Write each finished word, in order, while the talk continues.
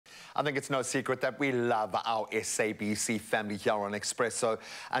I think it's no secret that we love our SABC family here on Expresso,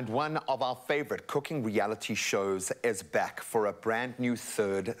 and one of our favorite cooking reality shows is back for a brand new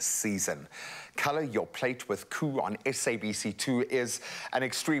third season. Color Your Plate with KOO on SABC2 is an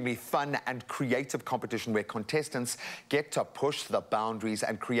extremely fun and creative competition where contestants get to push the boundaries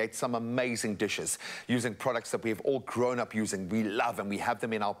and create some amazing dishes using products that we've all grown up using, we love, and we have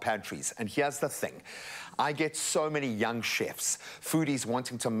them in our pantries. And here's the thing, I get so many young chefs, foodies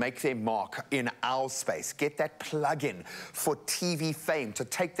wanting to make their mark in our space, get that plug-in for TV fame, to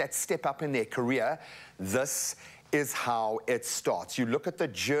take that step up in their career. This is how it starts. You look at the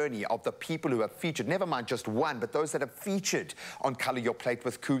journey of the people who have featured, never mind just one, but those that have featured on Color Your Plate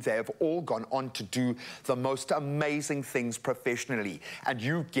with KOO, they have all gone on to do the most amazing things professionally, and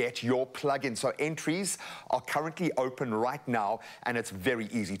you get your plug-in. So entries are currently open right now, and it's very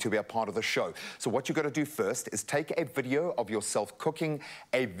easy to be a part of the show. So what you've got to do first is take a video of yourself cooking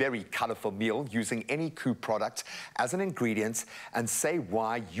a very colorful meal using any KOO product as an ingredient, and say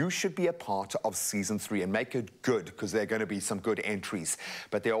why you should be a part of season 3, and make it good, because there are going to be some good entries.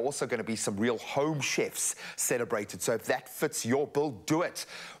 But there are also going to be some real home chefs celebrated. So if that fits your bill, do it.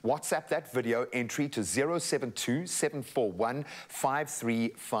 WhatsApp that video entry to 072 741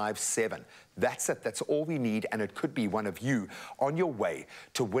 5357. That's it. That's all we need, and it could be one of you on your way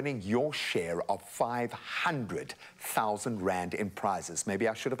to winning your share of 500,000 Rand in prizes. Maybe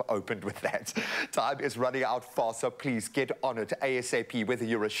I should have opened with that. Time is running out fast, so please get on it ASAP. Whether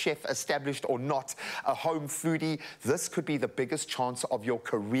you're a chef established or not, a home foodie, this could be the biggest chance of your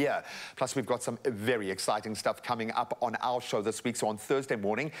career. Plus, we've got some very exciting stuff coming up on our show this week. So on Thursday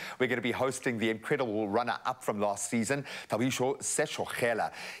morning, we're going to be hosting the incredible runner-up from last season, Tabiso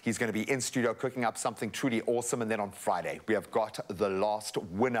Sechogela. He's going to be in studio cooking up something truly awesome. And then on Friday, we have got the last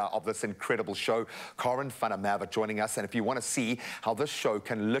winner of this incredible show, Corin van der Merwe, joining us. And if you want to see how this show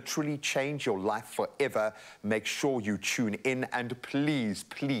can literally change your life forever, make sure you tune in, and please,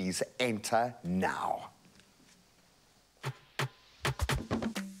 please enter now.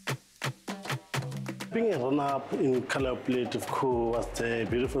 Being a runner-up in Color Plate of KOO was the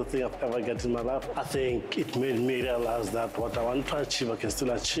beautiful thing I've ever got in my life. I think it made me realize that what I want to achieve, I can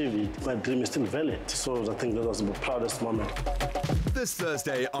still achieve it. My dream is still valid. So I think that was the proudest moment. This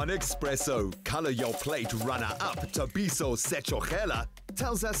Thursday on Expresso, Color Your Plate runner-up Tabiso Sechogela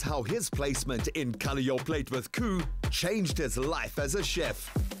tells us how his placement in Color Your Plate with KOO changed his life as a chef,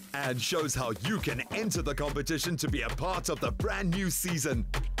 and shows how you can enter the competition to be a part of the brand new season.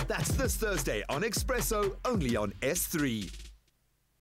 That's this Thursday on Expresso, only on S3.